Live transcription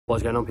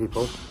What's going on,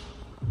 people?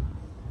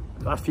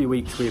 The last few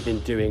weeks we've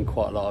been doing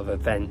quite a lot of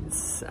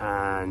events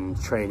and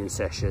training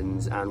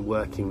sessions and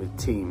working with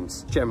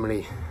teams,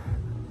 generally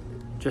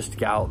just to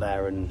get out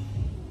there and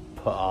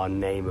put our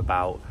name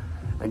about,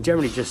 and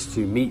generally just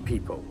to meet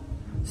people.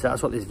 So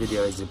that's what this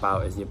video is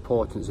about, is the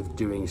importance of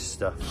doing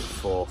stuff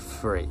for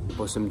free.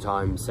 People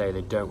sometimes say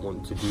they don't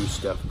want to do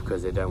stuff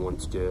because they don't want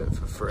to do it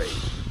for free,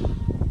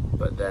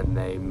 but then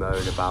they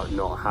moan about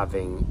not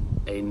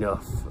having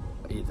enough,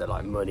 either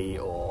like money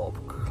or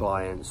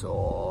clients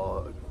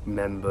or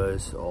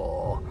members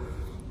or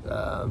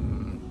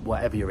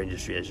whatever your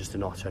industry is, just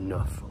not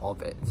enough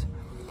of it.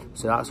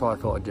 So that's why I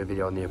thought I'd do a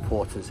video on the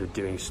importance of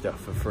doing stuff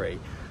for free.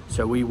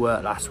 So we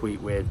worked last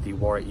week with the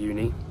Warwick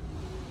Uni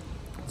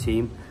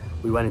team.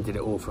 We went and did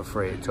it all for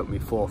free. It took me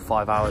 4 or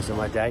 5 hours of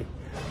my day.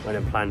 Went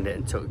and planned it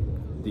and took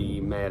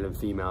the male and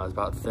females,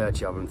 about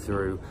 30 of them,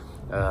 through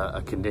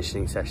a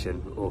conditioning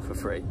session all for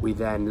free. We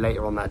then,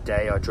 later on that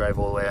day, I drove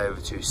all the way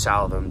over to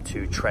Southam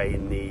to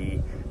train the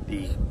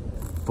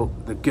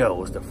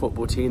girls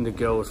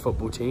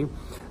football team,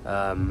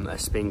 a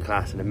spin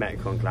class and a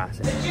Metcon class.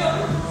 The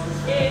jump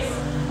is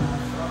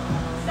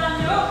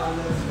stand up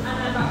and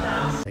then back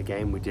down.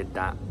 Again, we did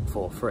that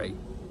for free.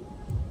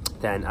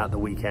 Then at the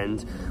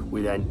weekend,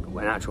 we then, in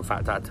actual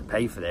fact, I had to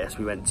pay for this.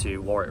 We went to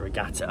Warwick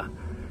Regatta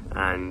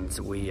and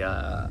we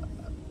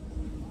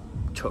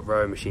took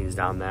rowing machines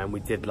down there, and we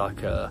did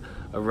like a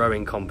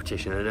rowing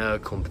competition, an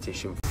erg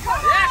competition.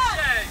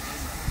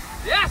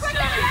 Yes, yes,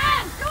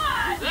 come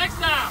on! Legs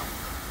down!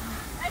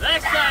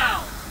 Legs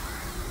down!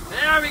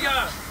 There we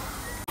go!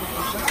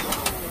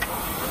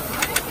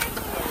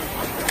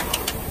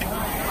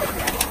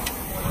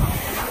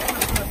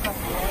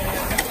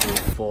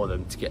 For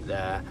them to get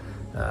their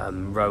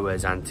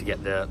rowers and to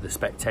get the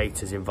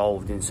spectators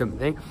involved in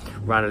something.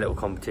 Ran a little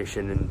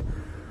competition and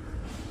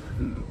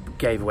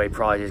gave away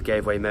prizes,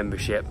 gave away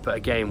membership, but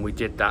again we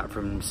did that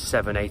from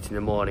 7, 8 in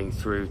the morning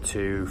through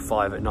to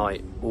 5 at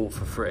night, all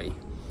for free.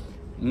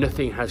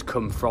 Nothing has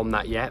come from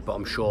that yet, but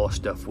I'm sure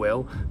stuff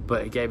will.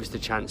 But it gave us the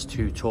chance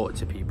to talk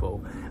to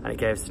people, and it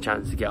gave us the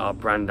chance to get our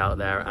brand out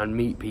there and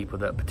meet people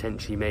that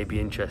potentially may be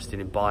interested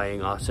in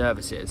buying our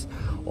services,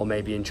 or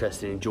may be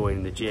interested in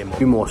joining the gym.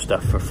 Do more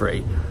stuff for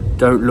free.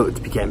 Don't look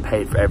to be getting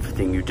paid for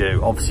everything you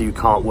do. Obviously you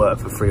can't work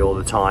for free all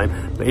the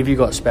time, but if you've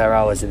got spare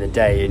hours in the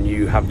day and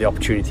you have the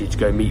opportunity to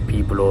go meet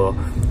people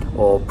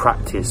or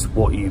practice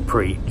what you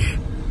preach,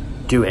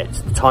 do it.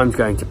 The time's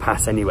going to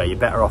pass anyway. You're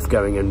better off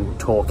going and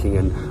talking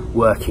and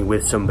working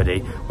with somebody,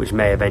 which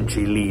may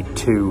eventually lead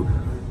to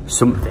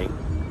something.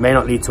 It may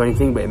not lead to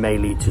anything, but it may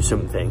lead to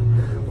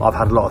something. I've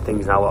had a lot of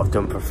things now what I've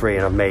done for free,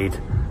 and I've made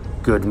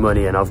good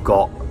money, and I've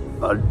got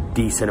a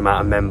decent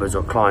amount of members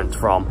or clients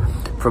from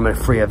a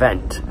free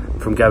event,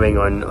 from going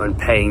on and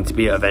paying to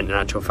be at an event in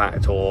actual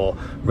fact, or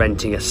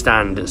renting a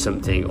stand at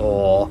something,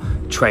 or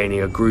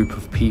training a group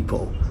of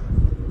people.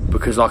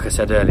 Because like I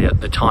said earlier,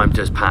 the time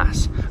does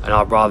pass, and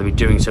I'd rather be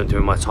doing something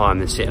with my time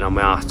than sitting on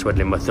my ass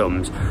twiddling my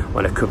thumbs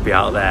when I could be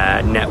out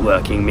there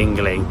networking,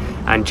 mingling,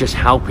 and just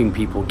helping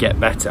people get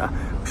better.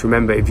 Because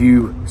remember, if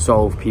you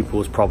solve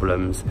people's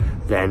problems,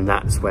 then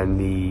that's when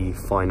the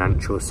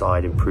financial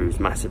side improves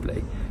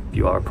massively, if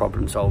you are a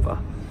problem solver.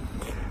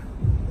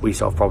 We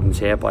solve problems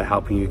here by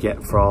helping you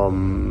get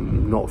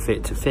from not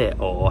fit to fit,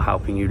 or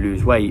helping you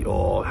lose weight,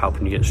 or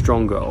helping you get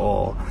stronger,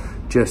 or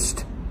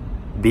just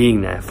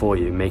being there for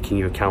you, making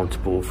you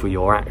accountable for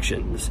your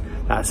actions.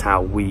 That's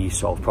how we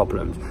solve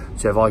problems.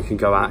 So if I can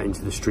go out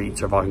into the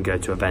streets, or if I can go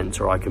to events,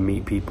 or I can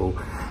meet people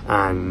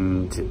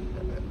and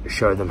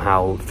show them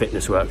how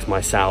fitness works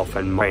myself,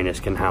 and my trainers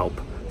can help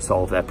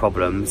solve their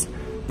problems,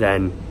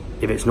 then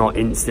if it's not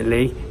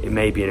instantly, it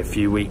may be in a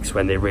few weeks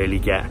when they really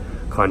get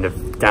kind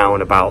of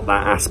down about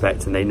that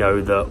aspect and they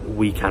know that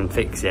we can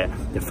fix it.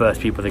 The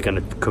first people they're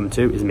going to come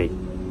to is me.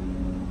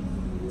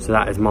 So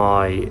that is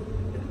my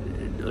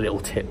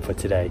little tip for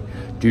today.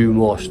 Do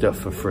more stuff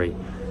for free.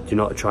 Do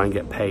not try and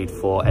get paid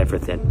for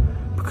everything,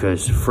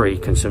 because free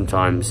can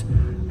sometimes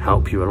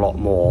help you a lot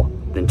more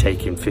than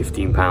taking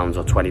 £15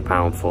 or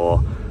 £20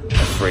 for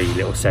a free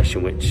little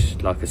session,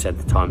 which, like I said,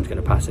 the time's going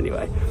to pass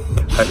anyway.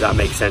 Hope that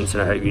makes sense,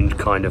 and I hope you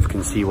kind of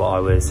can see what I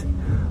was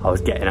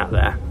getting at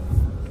there.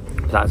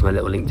 That's my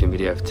little LinkedIn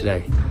video for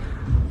today.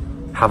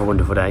 Have a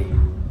wonderful day.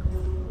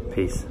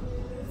 Peace.